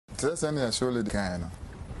Just any surely kind.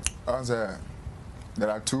 Answer.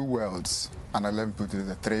 There are two worlds, and let me put it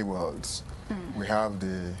the three worlds. We have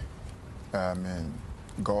the,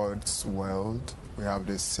 God's world. We have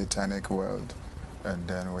the satanic world, and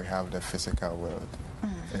then we have the physical world.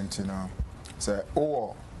 And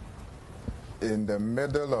so in the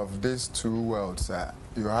middle of these two worlds,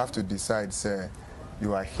 you have to decide, say,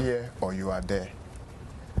 you are here or you are there.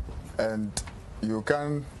 And you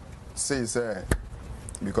can't say,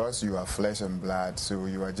 because you are flesh and blood, so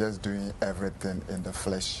you are just doing everything in the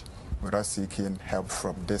flesh without seeking help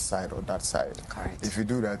from this side or that side. Correct. If you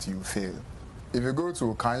do that, you fail. If you go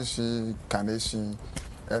to Kanshi, Kaneshi,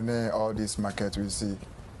 and then all these markets we see,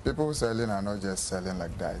 people selling are not just selling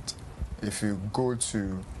like that. If you go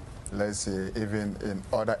to, let's say, even in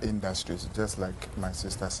other industries, just like my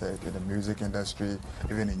sister said, in the music industry,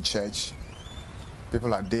 even in church,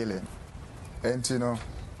 people are dealing. And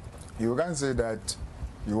you can say that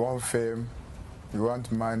you want fame, you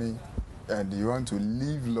want money, and you want to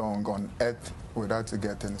live long on earth without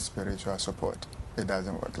getting spiritual support. It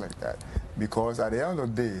doesn't work like that. Because at the end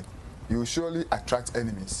of the day, you surely attract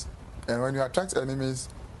enemies. And when you attract enemies,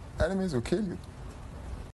 enemies will kill you.